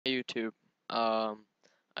YouTube.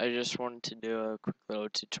 I just wanted to do a quick little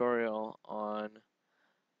tutorial on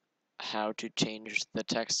how to change the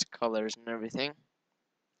text colors and everything.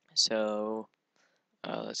 So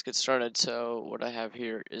let's get started. So what I have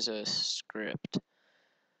here is a script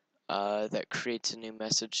that creates a new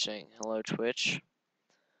message saying hello Twitch.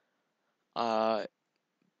 But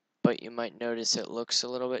you might notice it looks a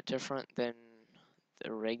little bit different than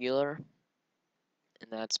the regular,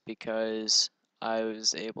 and that's because I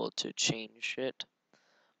was able to change it.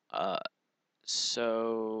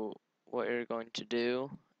 So what you're going to do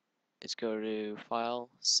is go to File,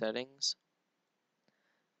 Settings,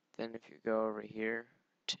 then if you go over here,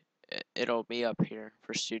 it'll be up here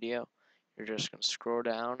for Studio. You're just going to scroll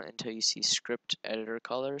down until you see Script Editor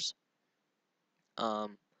Colors.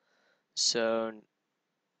 So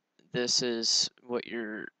this is what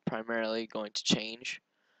you're primarily going to change.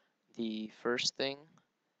 The first thing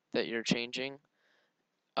that you're changing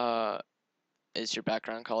is your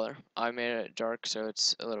background color. I made it dark so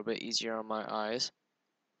it's a little bit easier on my eyes.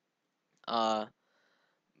 But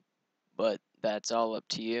that's all up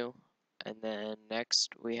to you. And then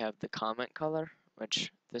next we have the comment color,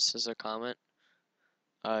 which this is a comment.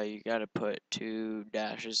 You gotta put 2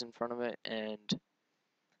 dashes in front of it, and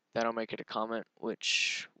that'll make it a comment,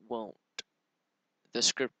 which the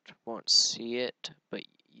script won't see it, but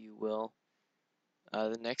you will.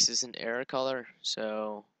 The next is an error color,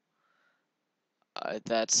 so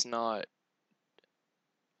that's not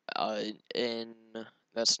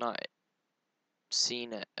that's not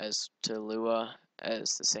seen as to Lua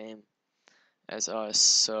as the same as us,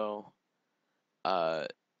 so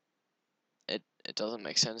it doesn't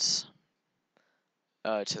make sense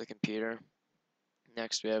to the computer.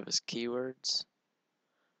 Next we have is keywords.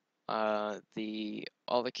 All the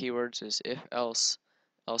keywords is if else,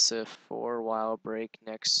 else if, for, while, break,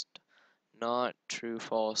 next, not, true,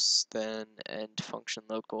 false, then, end, function,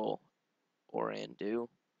 local, or undo.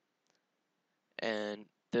 And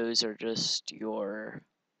those are just your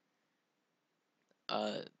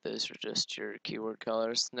keyword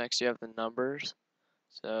colors. Next you have the numbers.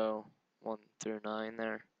 So 1 through 9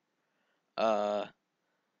 there.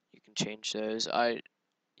 You can change those.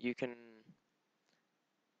 You can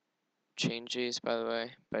change these, by the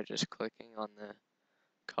way, by just clicking on the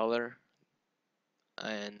color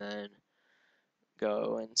and then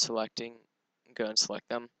go and select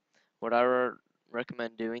them. What I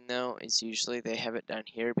recommend doing though is usually they have it down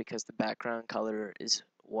here because the background color is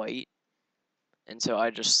white, and so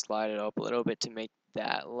I just slide it up a little bit to make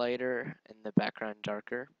that lighter and the background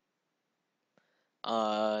darker.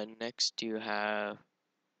 Next you have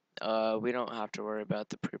we don't have to worry about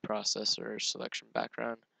the preprocessor selection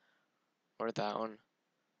background or that one.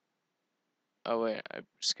 Oh wait, I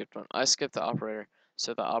skipped one. I skipped the operator.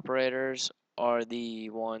 So the operators are the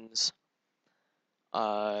ones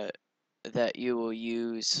that you will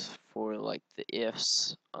use for like the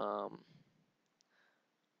ifs.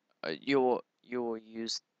 You will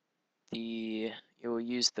use the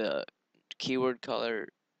keyword color.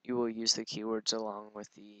 You will use the keywords along with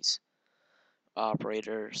these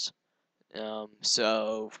operators.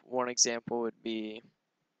 So one example would be,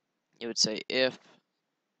 you would say if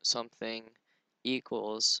something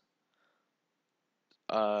equals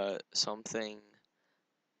something,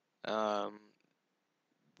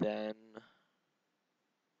 then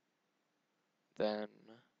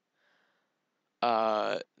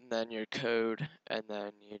then your code, and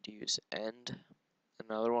then you'd use end.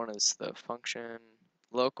 Another one is the function.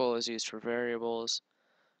 Local is used for variables.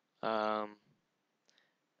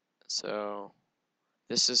 So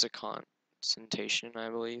this is a concatenation, I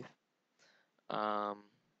believe,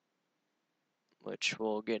 which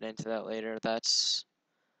we'll get into that later.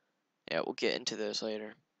 We'll get into those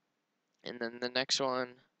later. And then the next one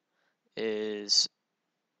is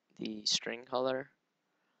the string color,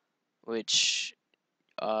 which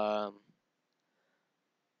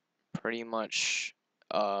pretty much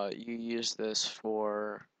you use this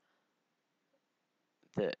for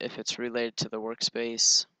if it's related to the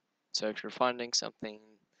workspace. So if you're finding something,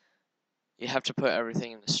 you have to put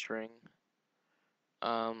everything in a string,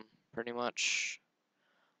 pretty much.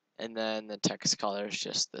 And then the text color is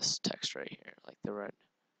just this text right here, like the red.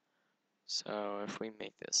 So if we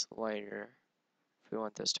make this lighter, if we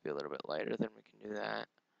want this to be a little bit lighter, then we can do that,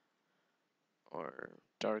 or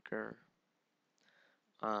darker.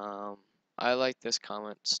 I like this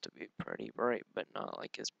comments to be pretty bright, but not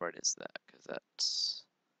like as bright as that, because that's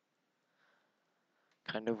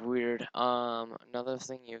kind of weird. Another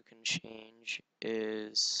thing you can change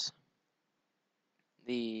is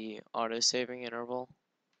the auto-saving interval.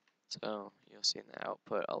 So you'll see in the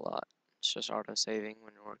output a lot It's just auto saving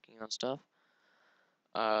when you're working on stuff.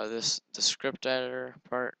 The script editor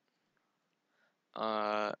part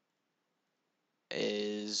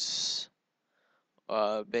is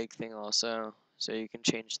a big thing also. So you can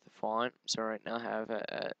change the font. So right now I have it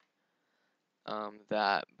at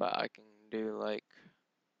that, but I can do like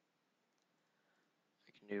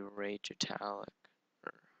rage italic,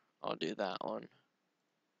 or I'll do that one.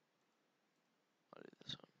 I'll do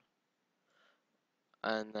this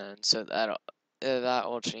one, and then so that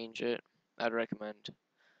will change it. I'd recommend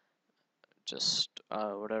just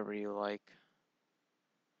whatever you like.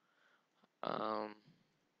 I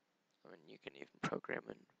mean, you can even program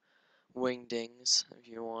in wingdings if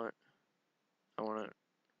you want. I want to.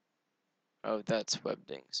 Oh, that's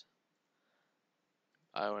webdings.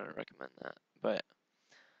 I wouldn't recommend that, but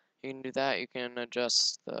you can do that. You can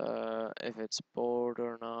adjust the if it's bold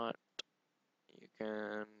or not. You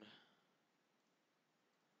can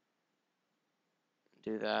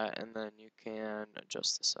do that, and then you can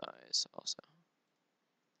adjust the size also.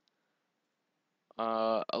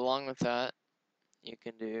 Along with that, you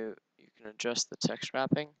can adjust the text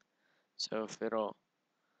wrapping, so if it'll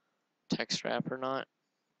text wrap or not.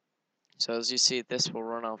 So as you see, this will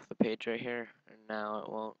run off the page right here, and now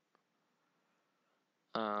it won't.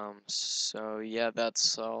 So yeah,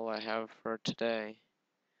 that's all I have for today.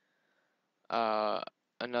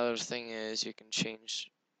 Another thing is you can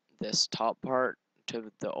change this top part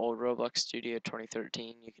to the old Roblox Studio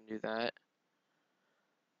 2013. You can do that.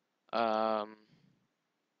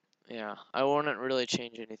 Yeah, I wouldn't really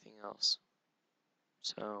change anything else.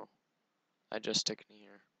 So I just stick in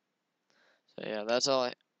here. So yeah, that's all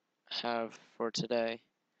I have for today,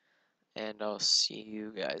 and I'll see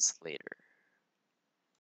you guys later.